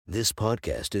This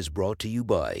podcast is brought to you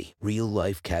by Real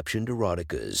Life Captioned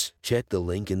Eroticas. Check the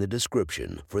link in the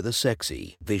description for the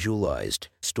sexy, visualized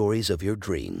stories of your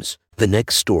dreams. The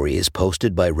next story is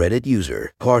posted by Reddit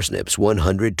user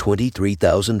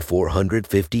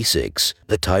Parsnips123456.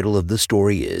 The title of the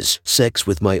story is Sex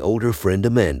with My Older Friend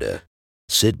Amanda.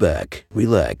 Sit back,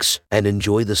 relax, and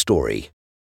enjoy the story.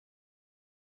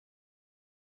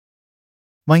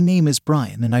 My name is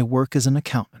Brian and I work as an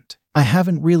accountant. I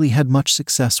haven't really had much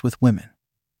success with women,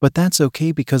 but that's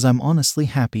okay because I'm honestly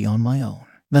happy on my own.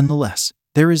 Nonetheless,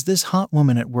 there is this hot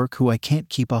woman at work who I can't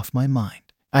keep off my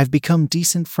mind. I've become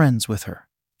decent friends with her,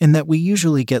 in that we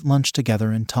usually get lunch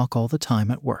together and talk all the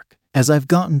time at work. As I've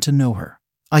gotten to know her,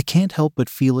 I can't help but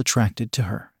feel attracted to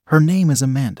her. Her name is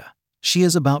Amanda. She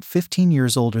is about 15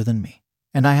 years older than me,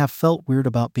 and I have felt weird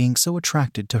about being so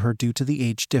attracted to her due to the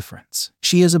age difference.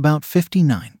 She is about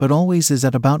 59, but always is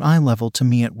at about eye level to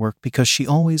me at work because she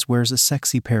always wears a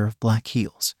sexy pair of black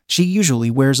heels. She usually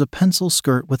wears a pencil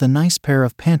skirt with a nice pair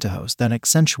of pantyhose that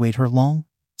accentuate her long,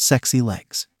 sexy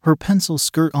legs. Her pencil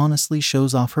skirt honestly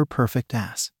shows off her perfect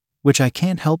ass, which I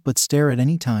can't help but stare at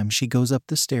any time she goes up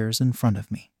the stairs in front of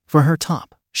me. For her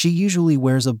top, she usually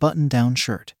wears a button-down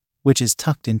shirt, which is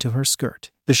tucked into her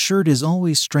skirt. The shirt is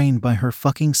always strained by her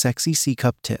fucking sexy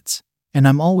C-cup tits, and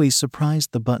I'm always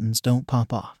surprised the buttons don't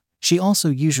pop off. She also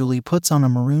usually puts on a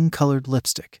maroon-colored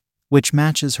lipstick, which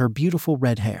matches her beautiful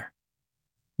red hair,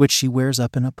 which she wears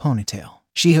up in a ponytail.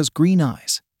 She has green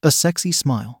eyes, a sexy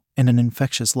smile, and an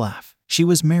infectious laugh. She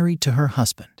was married to her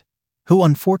husband, who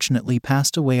unfortunately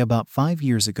passed away about 5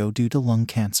 years ago due to lung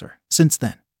cancer. Since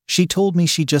then, she told me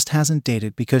she just hasn't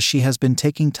dated because she has been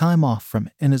taking time off from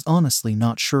it and is honestly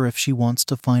not sure if she wants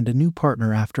to find a new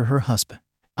partner after her husband.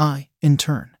 I, in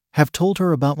turn, have told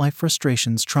her about my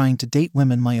frustrations trying to date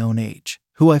women my own age,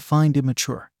 who I find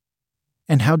immature,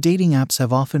 and how dating apps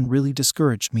have often really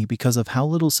discouraged me because of how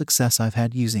little success I've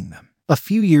had using them. A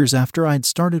few years after I'd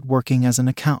started working as an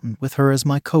accountant with her as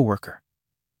my coworker,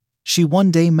 she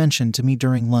one day mentioned to me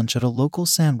during lunch at a local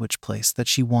sandwich place that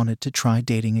she wanted to try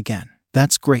dating again.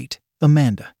 "That's great,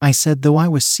 Amanda," I said, though I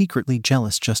was secretly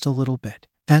jealous just a little bit.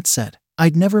 That said,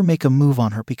 I'd never make a move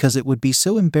on her because it would be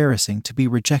so embarrassing to be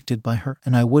rejected by her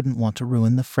and I wouldn't want to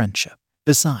ruin the friendship.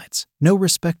 Besides, no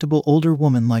respectable older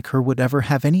woman like her would ever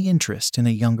have any interest in a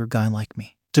younger guy like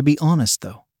me. To be honest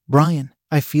though, Brian,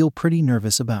 I feel pretty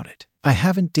nervous about it. I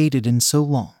haven't dated in so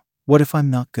long. What if I'm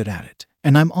not good at it?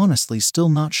 And I'm honestly still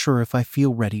not sure if I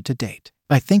feel ready to date.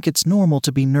 I think it's normal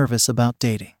to be nervous about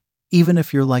dating, even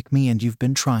if you're like me and you've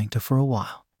been trying to for a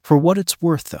while. For what it's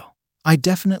worth though, I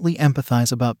definitely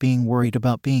empathize about being worried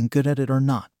about being good at it or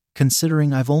not,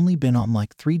 considering I've only been on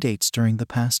like 3 dates during the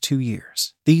past 2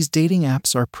 years. These dating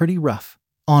apps are pretty rough,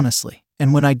 honestly,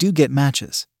 and when I do get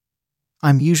matches,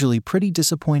 I'm usually pretty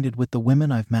disappointed with the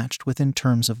women I've matched with in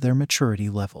terms of their maturity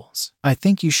levels. I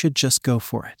think you should just go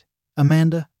for it.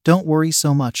 Amanda, don't worry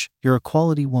so much, you're a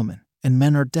quality woman, and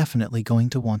men are definitely going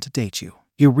to want to date you.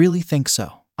 You really think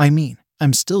so? I mean,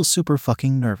 I'm still super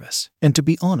fucking nervous. And to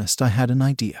be honest, I had an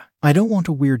idea. I don't want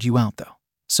to weird you out though.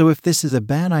 So if this is a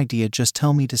bad idea, just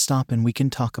tell me to stop and we can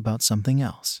talk about something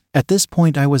else. At this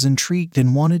point, I was intrigued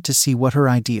and wanted to see what her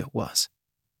idea was.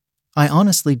 I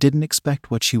honestly didn't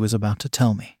expect what she was about to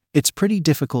tell me. It's pretty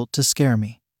difficult to scare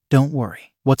me. Don't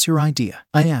worry. What's your idea?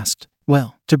 I asked.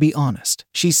 Well, to be honest,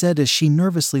 she said as she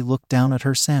nervously looked down at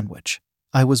her sandwich,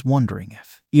 I was wondering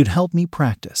if you'd help me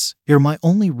practice. You're my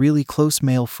only really close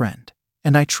male friend,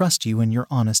 and I trust you in your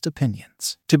honest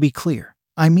opinions. To be clear,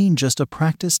 I mean just a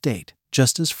practice date,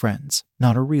 just as friends,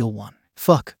 not a real one.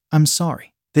 Fuck, I'm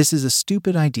sorry. This is a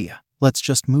stupid idea. Let's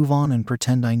just move on and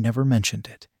pretend I never mentioned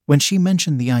it. When she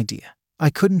mentioned the idea, I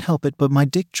couldn't help it but my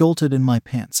dick jolted in my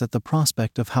pants at the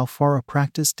prospect of how far a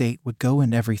practice date would go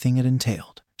and everything it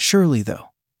entailed. Surely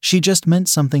though, she just meant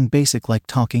something basic like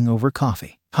talking over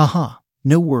coffee. Haha.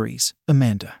 No worries,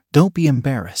 Amanda. Don't be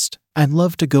embarrassed. I'd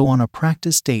love to go on a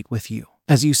practice date with you.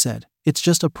 As you said, it's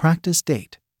just a practice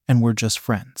date, and we're just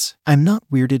friends. I'm not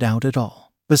weirded out at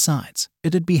all. Besides,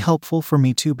 it'd be helpful for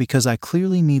me too because I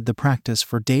clearly need the practice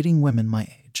for dating women my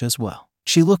age as well.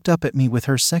 She looked up at me with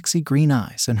her sexy green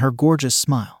eyes and her gorgeous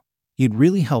smile. You'd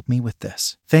really help me with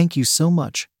this. Thank you so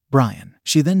much, Brian.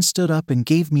 She then stood up and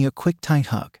gave me a quick tight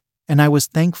hug, and I was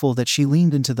thankful that she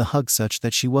leaned into the hug such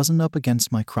that she wasn't up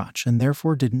against my crotch and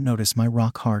therefore didn't notice my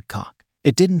rock-hard cock.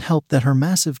 It didn't help that her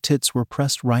massive tits were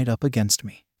pressed right up against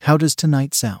me. How does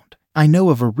tonight sound? I know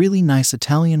of a really nice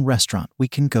Italian restaurant we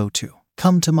can go to.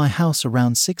 Come to my house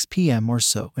around 6 p.m. or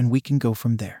so and we can go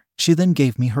from there. She then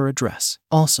gave me her address.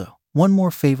 Also, one more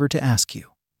favor to ask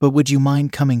you, but would you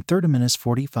mind coming 30 minutes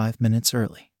 45 minutes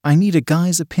early? I need a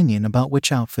guy's opinion about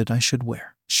which outfit I should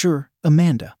wear. Sure,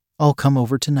 Amanda. I'll come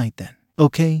over tonight then.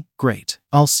 Okay, great.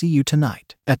 I'll see you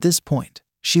tonight. At this point,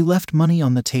 she left money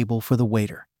on the table for the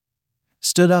waiter,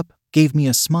 stood up, gave me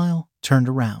a smile, turned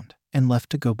around, and left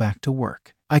to go back to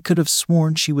work. I could have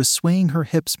sworn she was swaying her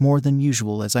hips more than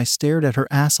usual as I stared at her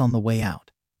ass on the way out,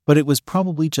 but it was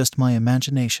probably just my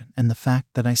imagination and the fact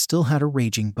that I still had a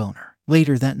raging boner.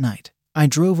 Later that night, I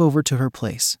drove over to her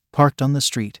place, parked on the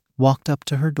street, walked up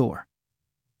to her door,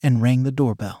 and rang the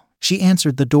doorbell. She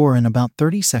answered the door in about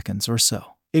 30 seconds or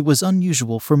so. It was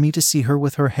unusual for me to see her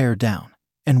with her hair down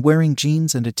and wearing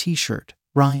jeans and a t-shirt.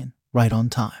 Ryan, right on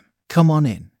time. Come on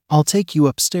in. I'll take you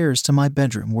upstairs to my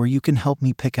bedroom where you can help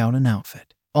me pick out an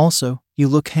outfit. Also, you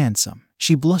look handsome.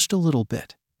 She blushed a little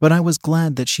bit, but I was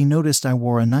glad that she noticed I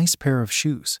wore a nice pair of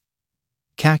shoes,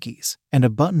 khakis, and a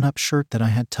button-up shirt that I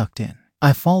had tucked in.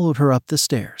 I followed her up the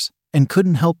stairs and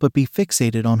couldn't help but be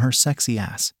fixated on her sexy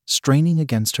ass, straining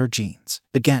against her jeans.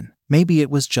 Again, maybe it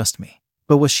was just me,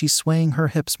 but was she swaying her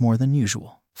hips more than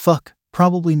usual? Fuck,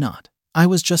 probably not. I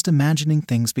was just imagining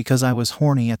things because I was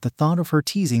horny at the thought of her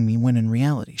teasing me when in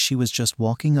reality she was just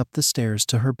walking up the stairs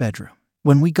to her bedroom.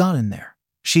 When we got in there,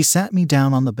 she sat me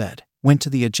down on the bed, went to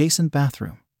the adjacent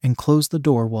bathroom, and closed the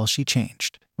door while she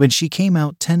changed. When she came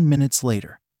out 10 minutes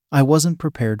later, I wasn't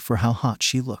prepared for how hot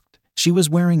she looked. She was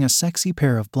wearing a sexy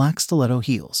pair of black stiletto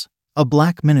heels, a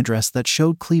black minidress that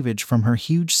showed cleavage from her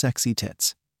huge sexy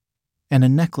tits, and a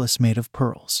necklace made of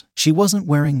pearls. She wasn't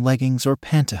wearing leggings or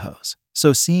pantyhose,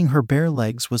 so seeing her bare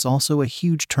legs was also a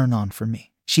huge turn-on for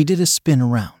me. She did a spin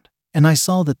around, and I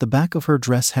saw that the back of her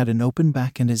dress had an open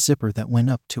back and a zipper that went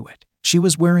up to it. She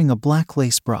was wearing a black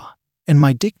lace bra, and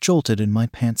my dick jolted in my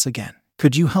pants again.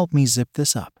 Could you help me zip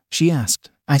this up? She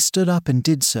asked. I stood up and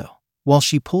did so, while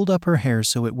she pulled up her hair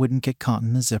so it wouldn't get caught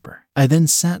in the zipper. I then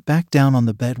sat back down on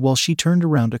the bed while she turned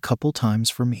around a couple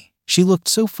times for me. She looked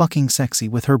so fucking sexy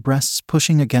with her breasts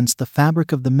pushing against the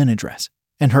fabric of the minidress,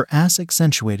 and her ass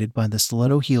accentuated by the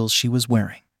stiletto heels she was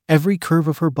wearing. Every curve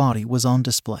of her body was on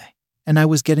display, and I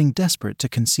was getting desperate to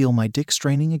conceal my dick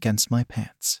straining against my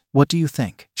pants. What do you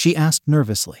think? She asked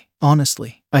nervously.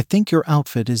 Honestly, I think your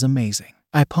outfit is amazing.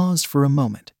 I paused for a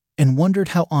moment and wondered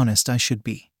how honest I should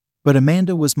be. But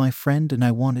Amanda was my friend and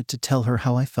I wanted to tell her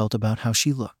how I felt about how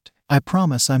she looked. I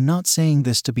promise I'm not saying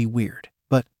this to be weird,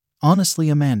 but honestly,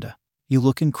 Amanda, you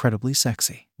look incredibly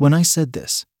sexy. When I said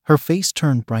this, her face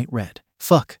turned bright red.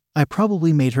 Fuck, I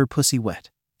probably made her pussy wet,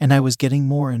 and I was getting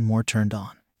more and more turned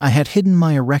on. I had hidden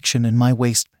my erection in my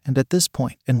waistband at this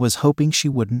point and was hoping she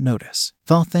wouldn't notice.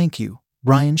 "Oh, thank you,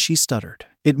 Ryan," she stuttered.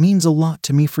 "It means a lot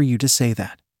to me for you to say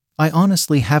that. I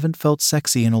honestly haven't felt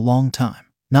sexy in a long time,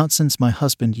 not since my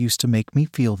husband used to make me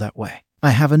feel that way.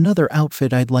 I have another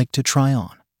outfit I'd like to try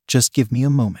on. Just give me a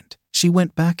moment." She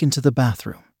went back into the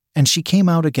bathroom, and she came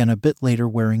out again a bit later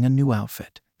wearing a new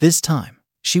outfit. This time,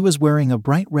 she was wearing a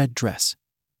bright red dress,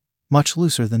 much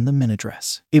looser than the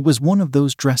minidress. It was one of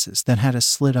those dresses that had a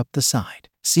slit up the side.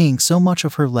 Seeing so much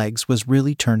of her legs was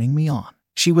really turning me on.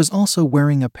 She was also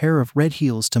wearing a pair of red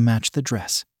heels to match the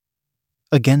dress,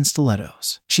 again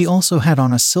stilettos. She also had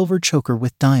on a silver choker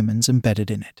with diamonds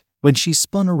embedded in it. When she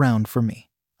spun around for me,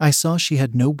 I saw she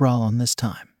had no bra on this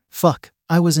time. Fuck,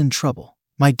 I was in trouble.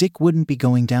 My dick wouldn't be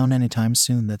going down anytime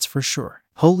soon, that's for sure.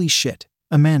 Holy shit,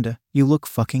 Amanda, you look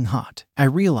fucking hot. I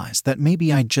realized that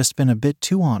maybe I'd just been a bit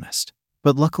too honest,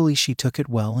 but luckily she took it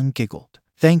well and giggled.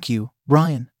 "Thank you,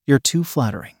 Ryan, you're too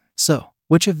flattering. So,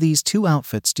 which of these two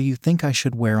outfits do you think I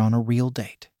should wear on a real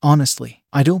date?" "Honestly,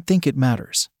 I don't think it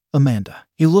matters, Amanda.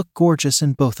 You look gorgeous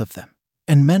in both of them,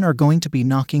 and men are going to be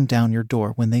knocking down your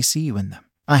door when they see you in them.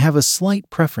 I have a slight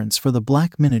preference for the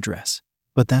black minidress,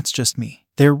 but that's just me.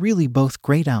 They're really both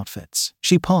great outfits."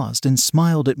 She paused and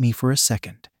smiled at me for a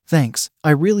second. "Thanks,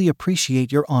 I really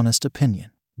appreciate your honest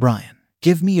opinion, Brian.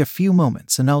 Give me a few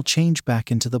moments and I'll change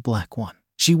back into the black one."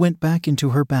 She went back into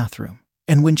her bathroom,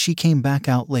 and when she came back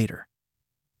out later,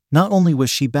 not only was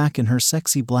she back in her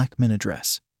sexy black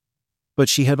minidress, but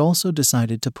she had also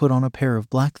decided to put on a pair of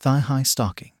black thigh-high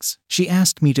stockings. She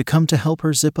asked me to come to help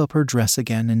her zip up her dress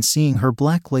again, and seeing her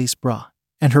black lace bra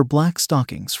and her black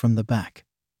stockings from the back,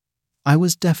 I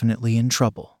was definitely in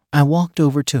trouble. I walked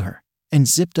over to her and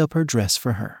zipped up her dress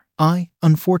for her. I,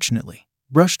 unfortunately,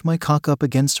 brushed my cock up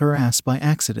against her ass by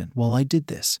accident while I did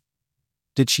this.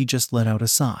 Did she just let out a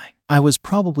sigh? I was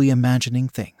probably imagining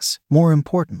things. More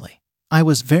importantly, I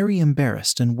was very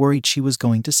embarrassed and worried she was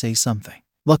going to say something.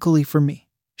 Luckily for me,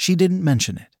 she didn't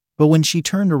mention it. But when she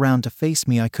turned around to face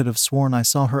me, I could have sworn I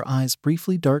saw her eyes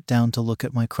briefly dart down to look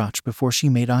at my crotch before she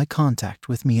made eye contact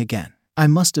with me again. I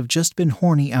must have just been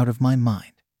horny out of my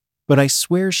mind, but I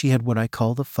swear she had what I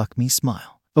call the fuck me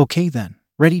smile. "Okay then,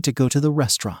 ready to go to the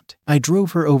restaurant. I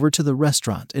drove her over to the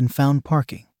restaurant and found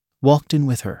parking, walked in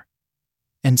with her,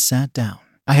 and sat down.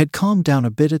 I had calmed down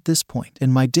a bit at this point,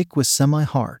 and my dick was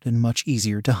semi-hard and much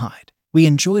easier to hide. We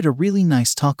enjoyed a really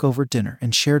nice talk over dinner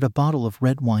and shared a bottle of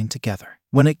red wine together.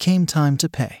 When it came time to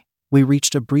pay, we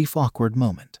reached a brief awkward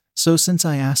moment. So since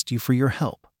I asked you for your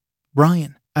help,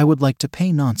 Brian, I would like to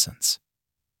pay nonsense.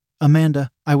 Amanda,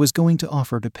 I was going to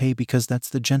offer to pay because that's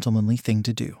the gentlemanly thing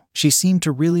to do. She seemed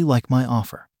to really like my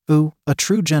offer. Ooh, a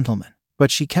true gentleman.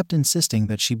 But she kept insisting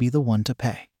that she be the one to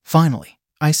pay. Finally,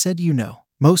 I said,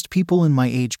 most people in my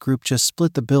age group just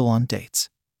split the bill on dates.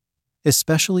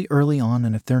 Especially early on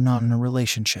and if they're not in a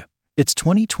relationship. It's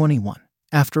 2021.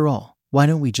 After all, why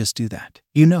don't we just do that?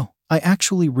 I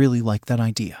actually really like that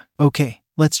idea. Okay,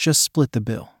 let's just split the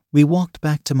bill. We walked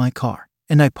back to my car,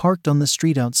 and I parked on the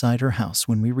street outside her house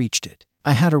when we reached it.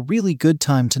 I had a really good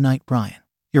time tonight, Brian.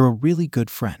 You're a really good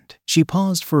friend. She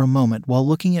paused for a moment while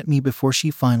looking at me before she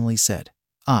finally said,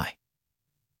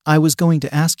 I was going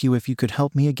to ask you if you could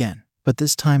help me again, but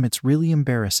this time it's really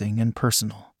embarrassing and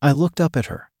personal. I looked up at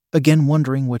her, again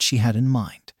wondering what she had in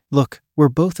mind. Look, we're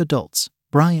both adults,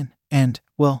 Brian, and,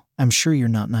 well, I'm sure you're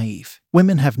not naive.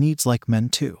 Women have needs like men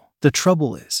too. The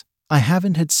trouble is, I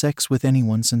haven't had sex with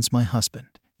anyone since my husband.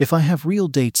 If I have real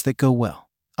dates that go well,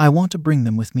 I want to bring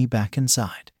them with me back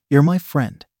inside. You're my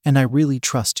friend, and I really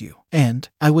trust you. And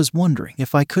I was wondering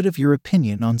if I could have your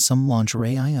opinion on some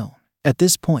lingerie I own. At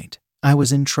this point, I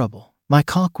was in trouble. My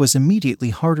cock was immediately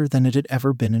harder than it had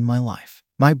ever been in my life.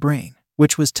 My brain,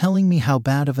 which was telling me how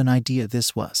bad of an idea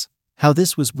this was, how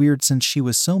this was weird since she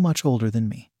was so much older than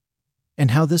me,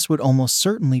 and how this would almost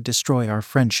certainly destroy our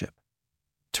friendship,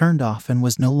 turned off and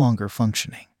was no longer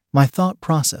functioning. My thought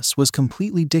process was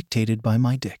completely dictated by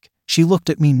my dick. She looked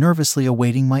at me nervously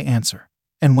awaiting my answer,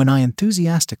 and when I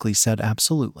enthusiastically said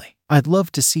absolutely, I'd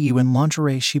love to see you in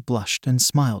lingerie, she blushed and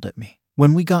smiled at me.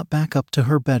 When we got back up to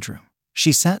her bedroom,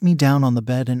 she sat me down on the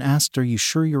bed and asked, are you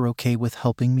sure you're okay with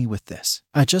helping me with this?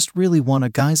 I just really want a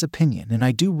guy's opinion, and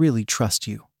I do really trust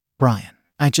you, Brian.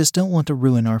 I just don't want to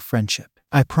ruin our friendship.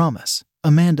 I promise,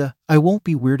 Amanda, I won't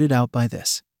be weirded out by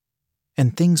this,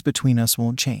 and things between us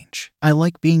won't change. I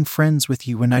like being friends with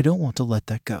you, and I don't want to let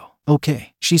that go.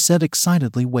 Okay, she said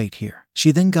excitedly. Wait here.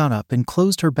 She then got up and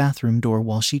closed her bathroom door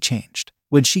while she changed.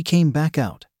 When she came back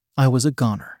out, I was a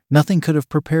goner. Nothing could have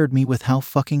prepared me with how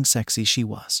fucking sexy she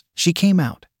was. She came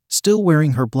out, still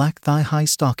wearing her black thigh-high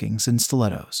stockings and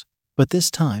stilettos. But this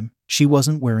time, she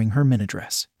wasn't wearing her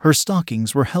minidress. Her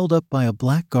stockings were held up by a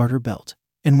black garter belt,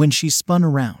 and when she spun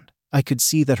around, I could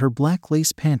see that her black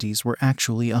lace panties were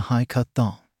actually a high-cut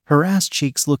thong. Her ass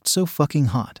cheeks looked so fucking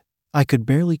hot, I could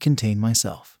barely contain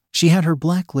myself. She had her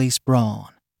black lace bra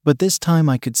on, but this time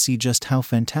I could see just how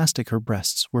fantastic her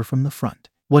breasts were from the front.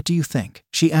 What do you think?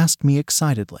 She asked me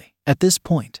excitedly. At this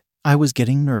point, I was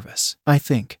getting nervous. I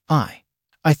think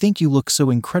you look so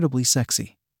incredibly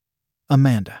sexy,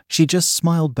 Amanda. She just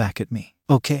smiled back at me.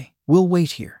 Okay, we'll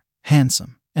wait here,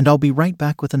 handsome, and I'll be right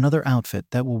back with another outfit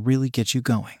that will really get you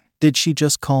going. Did she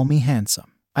just call me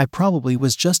handsome? I probably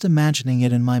was just imagining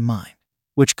it in my mind,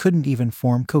 which couldn't even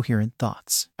form coherent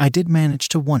thoughts. I did manage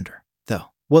to wonder, though,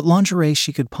 what lingerie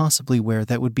she could possibly wear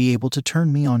that would be able to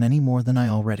turn me on any more than I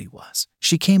already was.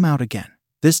 She came out again,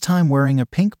 this time wearing a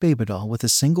pink baby doll with a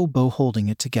single bow holding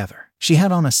it together. She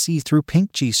had on a see-through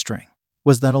pink G-string.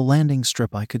 Was that a landing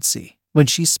strip I could see? When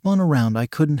she spun around, I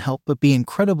couldn't help but be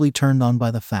incredibly turned on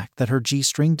by the fact that her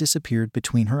G-string disappeared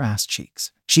between her ass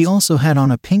cheeks. She also had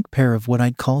on a pink pair of what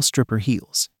I'd call stripper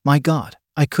heels. My God,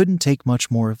 I couldn't take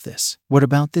much more of this. What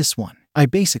about this one? I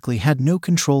basically had no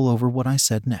control over what I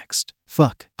said next.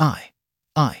 Fuck,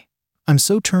 I'm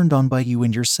so turned on by you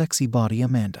and your sexy body,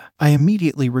 Amanda. I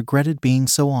immediately regretted being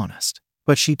so honest,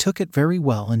 but she took it very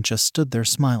well and just stood there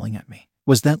smiling at me.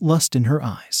 Was that lust in her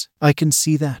eyes? I can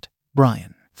see that,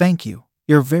 Brian. Thank you.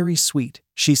 You're very sweet,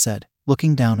 she said,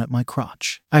 looking down at my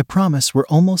crotch. I promise we're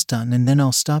almost done and then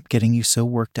I'll stop getting you so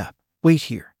worked up. Wait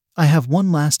here. I have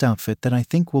one last outfit that I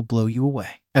think will blow you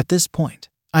away. At this point,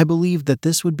 I believed that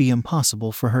this would be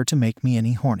impossible for her to make me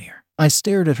any hornier. I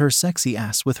stared at her sexy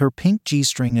ass with her pink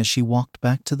G-string as she walked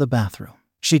back to the bathroom.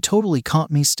 She totally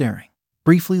caught me staring,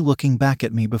 briefly looking back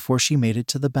at me before she made it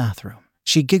to the bathroom.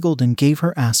 She giggled and gave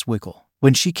her ass wiggle.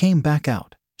 When she came back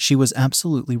out, she was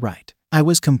absolutely right. I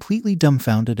was completely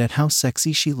dumbfounded at how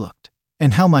sexy she looked,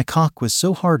 and how my cock was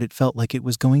so hard it felt like it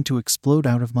was going to explode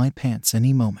out of my pants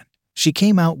any moment. She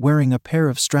came out wearing a pair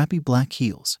of strappy black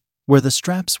heels, where the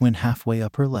straps went halfway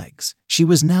up her legs. She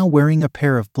was now wearing a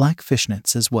pair of black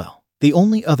fishnets as well. The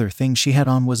only other thing she had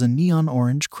on was a neon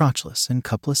orange crotchless and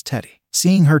cupless teddy.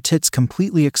 Seeing her tits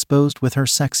completely exposed with her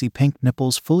sexy pink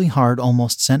nipples fully hard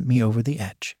almost sent me over the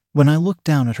edge. When I looked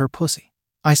down at her pussy,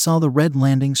 I saw the red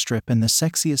landing strip and the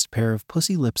sexiest pair of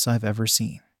pussy lips I've ever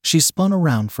seen. She spun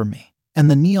around from me, and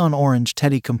the neon orange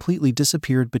teddy completely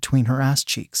disappeared between her ass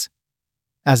cheeks,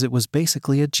 as it was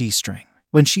basically a G-string.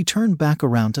 When she turned back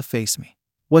around to face me,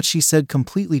 what she said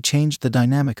completely changed the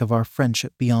dynamic of our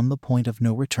friendship beyond the point of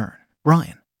no return.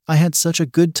 Brian, I had such a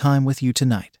good time with you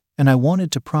tonight, and I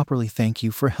wanted to properly thank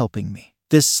you for helping me.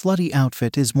 This slutty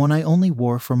outfit is one I only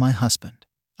wore for my husband.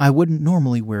 I wouldn't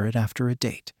normally wear it after a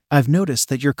date. I've noticed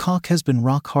that your cock has been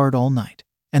rock hard all night,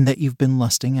 and that you've been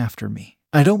lusting after me.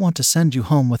 I don't want to send you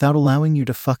home without allowing you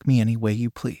to fuck me any way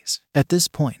you please. At this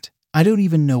point, I don't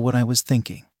even know what I was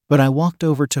thinking, but I walked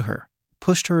over to her,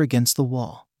 pushed her against the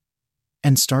wall,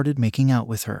 and started making out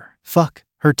with her. Fuck,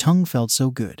 her tongue felt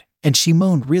so good, and she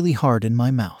moaned really hard in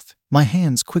my mouth. My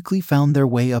hands quickly found their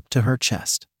way up to her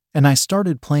chest, and I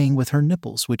started playing with her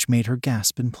nipples, which made her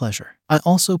gasp in pleasure. I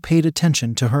also paid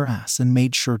attention to her ass and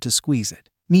made sure to squeeze it.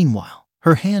 Meanwhile,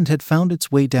 her hand had found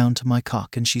its way down to my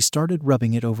cock and she started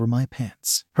rubbing it over my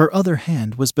pants. Her other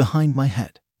hand was behind my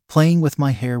head, playing with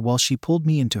my hair while she pulled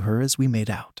me into her as we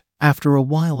made out. After a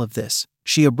while of this,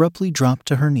 she abruptly dropped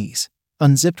to her knees,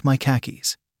 unzipped my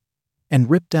khakis, and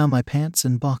ripped down my pants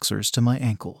and boxers to my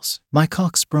ankles. My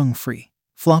cock sprung free,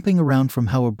 flopping around from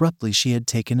how abruptly she had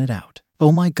taken it out.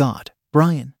 Oh my god,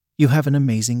 Brian, you have an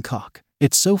amazing cock.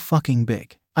 It's so fucking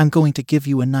big. I'm going to give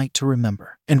you a night to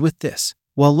remember. And with this,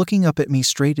 while looking up at me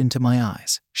straight into my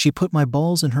eyes, she put my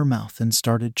balls in her mouth and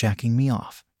started jacking me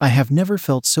off. I have never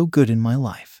felt so good in my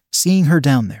life. Seeing her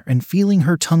down there and feeling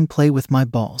her tongue play with my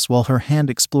balls while her hand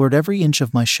explored every inch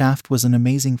of my shaft was an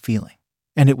amazing feeling.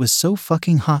 And it was so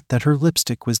fucking hot that her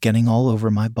lipstick was getting all over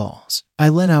my balls. I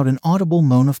let out an audible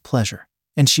moan of pleasure,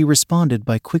 and she responded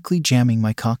by quickly jamming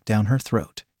my cock down her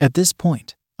throat. At this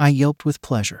point, I yelped with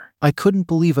pleasure. I couldn't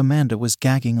believe Amanda was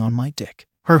gagging on my dick.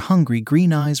 Her hungry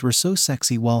green eyes were so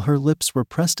sexy while her lips were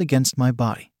pressed against my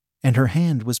body, and her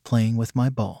hand was playing with my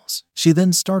balls. She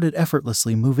then started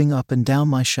effortlessly moving up and down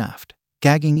my shaft,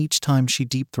 gagging each time she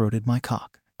deep-throated my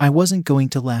cock. I wasn't going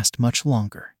to last much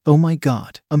longer. Oh my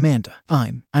god, Amanda,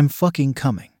 I'm fucking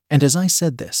coming. And as I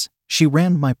said this, she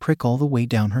rammed my prick all the way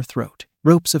down her throat.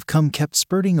 Ropes of cum kept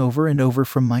spurting over and over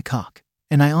from my cock,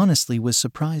 and I honestly was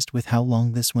surprised with how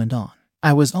long this went on.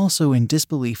 I was also in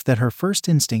disbelief that her first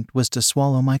instinct was to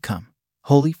swallow my cum.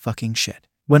 Holy fucking shit.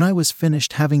 When I was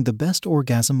finished having the best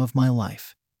orgasm of my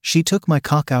life, she took my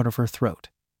cock out of her throat,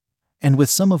 and with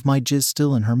some of my jizz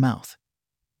still in her mouth,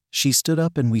 she stood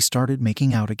up and we started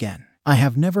making out again. I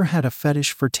have never had a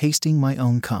fetish for tasting my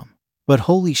own cum, but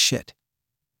holy shit.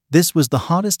 This was the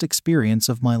hottest experience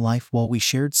of my life while we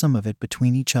shared some of it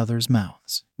between each other's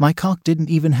mouths. My cock didn't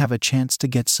even have a chance to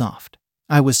get soft.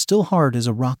 I was still hard as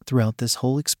a rock throughout this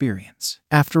whole experience.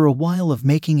 After a while of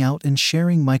making out and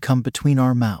sharing my cum between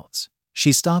our mouths,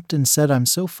 she stopped and said, "I'm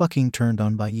so fucking turned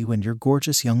on by you and your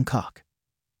gorgeous young cock.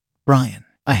 Brian,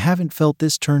 I haven't felt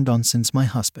this turned on since my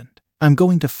husband. I'm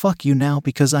going to fuck you now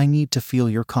because I need to feel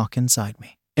your cock inside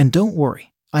me. And don't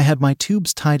worry, I had my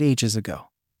tubes tied ages ago,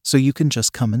 so you can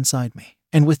just come inside me."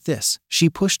 And with this, she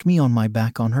pushed me on my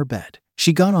back on her bed.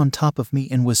 She got on top of me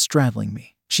and was straddling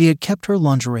me. She had kept her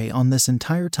lingerie on this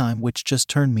entire time, which just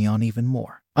turned me on even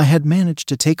more. I had managed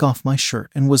to take off my shirt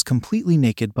and was completely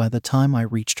naked by the time I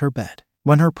reached her bed.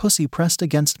 When her pussy pressed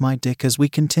against my dick as we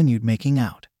continued making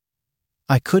out,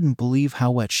 I couldn't believe how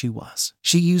wet she was.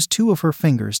 She used 2 of her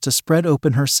fingers to spread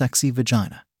open her sexy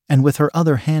vagina, and with her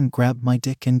other hand grabbed my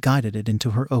dick and guided it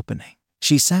into her opening.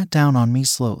 She sat down on me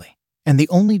slowly, and the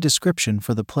only description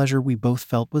for the pleasure we both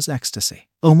felt was ecstasy.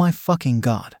 Oh my fucking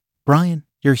god, Brian,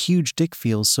 your huge dick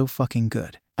feels so fucking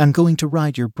good. I'm going to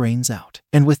ride your brains out.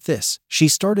 And with this, she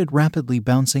started rapidly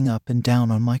bouncing up and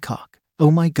down on my cock.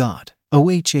 Oh my god.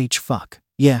 OHH fuck.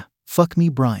 Yeah, fuck me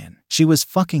Brian. She was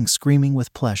fucking screaming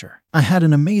with pleasure. I had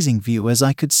an amazing view as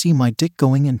I could see my dick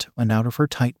going into and out of her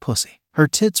tight pussy. Her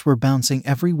tits were bouncing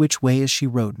every which way as she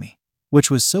rode me, which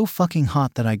was so fucking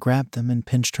hot that I grabbed them and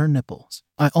pinched her nipples.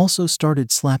 I also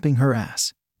started slapping her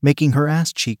ass, making her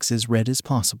ass cheeks as red as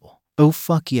possible. Oh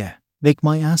fuck yeah. Make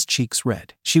my ass cheeks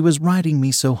red. She was riding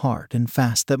me so hard and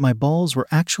fast that my balls were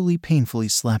actually painfully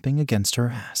slapping against her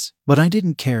ass. But I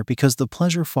didn't care because the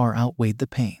pleasure far outweighed the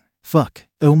pain. Fuck.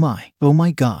 Oh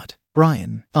my god.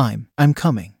 Brian, I'm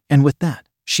coming. And with that,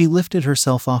 she lifted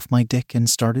herself off my dick and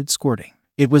started squirting.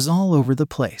 It was all over the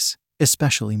place,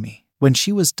 especially me. When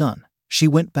she was done, she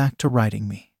went back to riding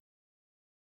me.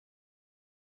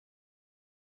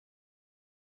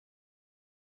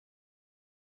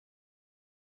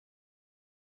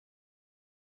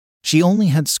 She only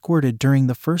had squirted during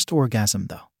the first orgasm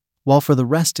though, while for the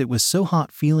rest it was so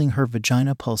hot feeling her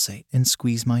vagina pulsate and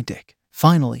squeeze my dick.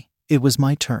 Finally, it was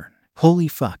my turn. Holy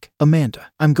fuck,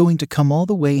 Amanda, I'm going to come all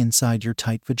the way inside your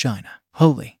tight vagina.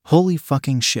 Holy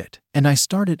fucking shit. And I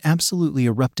started absolutely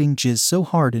erupting jizz so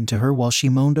hard into her while she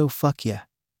moaned, oh fuck yeah.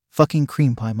 Fucking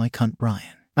cream pie my cunt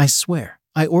Brian. I swear,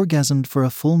 I orgasmed for a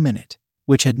full minute,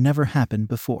 which had never happened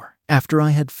before. After I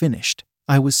had finished,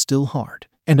 I was still hard.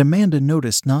 And Amanda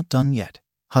noticed, not done yet.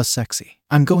 Huh, sexy.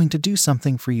 I'm going to do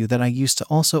something for you that I used to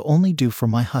also only do for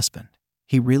my husband.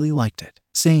 He really liked it.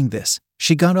 Saying this,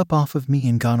 she got up off of me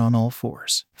and got on all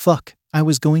fours. Fuck, I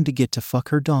was going to get to fuck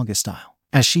her doggy style.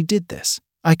 As she did this,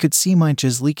 I could see my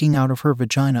jizz leaking out of her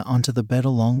vagina onto the bed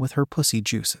along with her pussy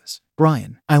juices.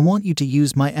 Brian, I want you to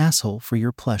use my asshole for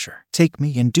your pleasure. Take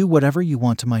me and do whatever you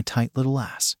want to my tight little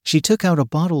ass. She took out a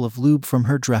bottle of lube from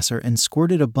her dresser and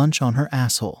squirted a bunch on her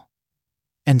asshole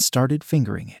and started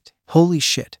fingering it. Holy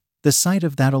shit, the sight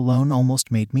of that alone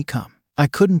almost made me come. I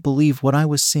couldn't believe what I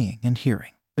was seeing and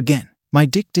hearing. Again, my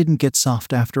dick didn't get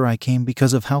soft after I came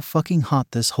because of how fucking hot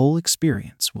this whole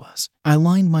experience was. I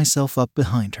lined myself up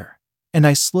behind her, and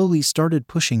I slowly started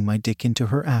pushing my dick into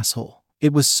her asshole.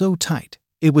 It was so tight,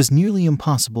 it was nearly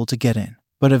impossible to get in,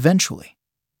 but eventually,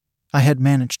 I had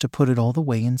managed to put it all the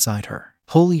way inside her.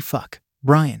 Holy fuck,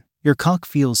 Brian, your cock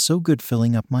feels so good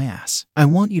filling up my ass. I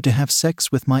want you to have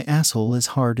sex with my asshole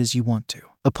as hard as you want to.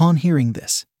 Upon hearing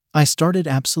this, I started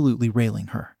absolutely railing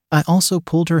her. I also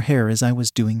pulled her hair as I was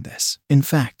doing this. In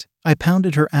fact, I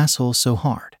pounded her asshole so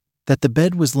hard that the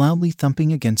bed was loudly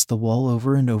thumping against the wall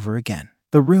over and over again.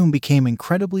 The room became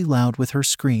incredibly loud with her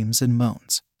screams and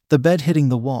moans, the bed hitting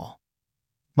the wall,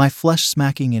 my flesh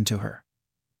smacking into her,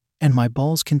 and my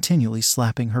balls continually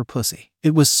slapping her pussy.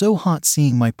 It was so hot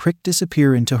seeing my prick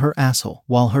disappear into her asshole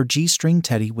while her G-string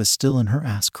teddy was still in her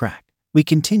ass crack. We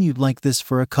continued like this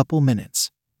for a couple minutes,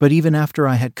 but even after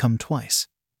I had come twice,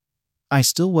 I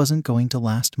still wasn't going to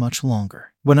last much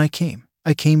longer. When I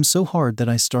came so hard that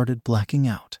I started blacking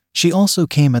out. She also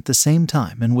came at the same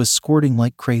time and was squirting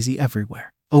like crazy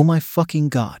everywhere. Oh my fucking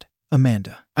god,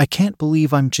 Amanda, I can't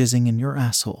believe I'm jizzing in your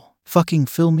asshole. Fucking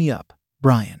fill me up,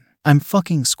 Brian. I'm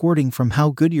fucking squirting from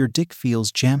how good your dick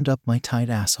feels jammed up my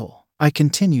tight asshole. I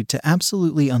continued to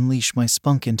absolutely unleash my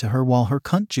spunk into her while her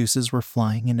cunt juices were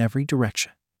flying in every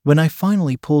direction. When I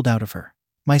finally pulled out of her,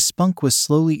 my spunk was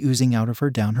slowly oozing out of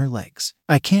her down her legs.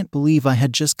 I can't believe I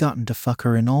had just gotten to fuck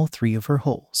her in all 3 of her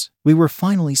holes. We were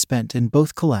finally spent and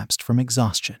both collapsed from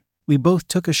exhaustion. We both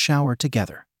took a shower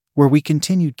together, where we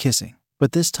continued kissing,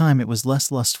 but this time it was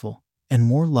less lustful and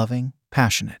more loving,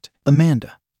 passionate.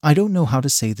 Amanda, I don't know how to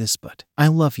say this, but I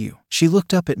love you. She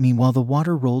looked up at me while the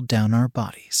water rolled down our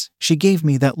bodies. She gave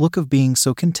me that look of being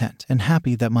so content and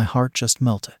happy that my heart just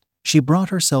melted. She brought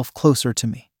herself closer to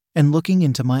me, and looking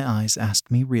into my eyes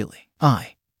asked me, really?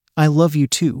 I love you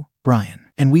too, Brian.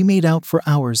 And we made out for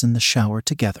hours in the shower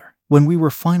together. When we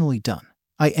were finally done,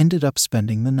 I ended up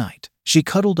spending the night. She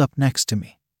cuddled up next to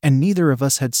me, and neither of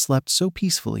us had slept so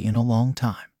peacefully in a long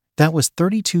time. That was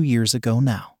 32 years ago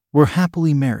now. We're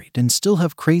happily married and still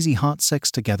have crazy hot sex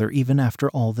together even after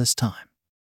all this time.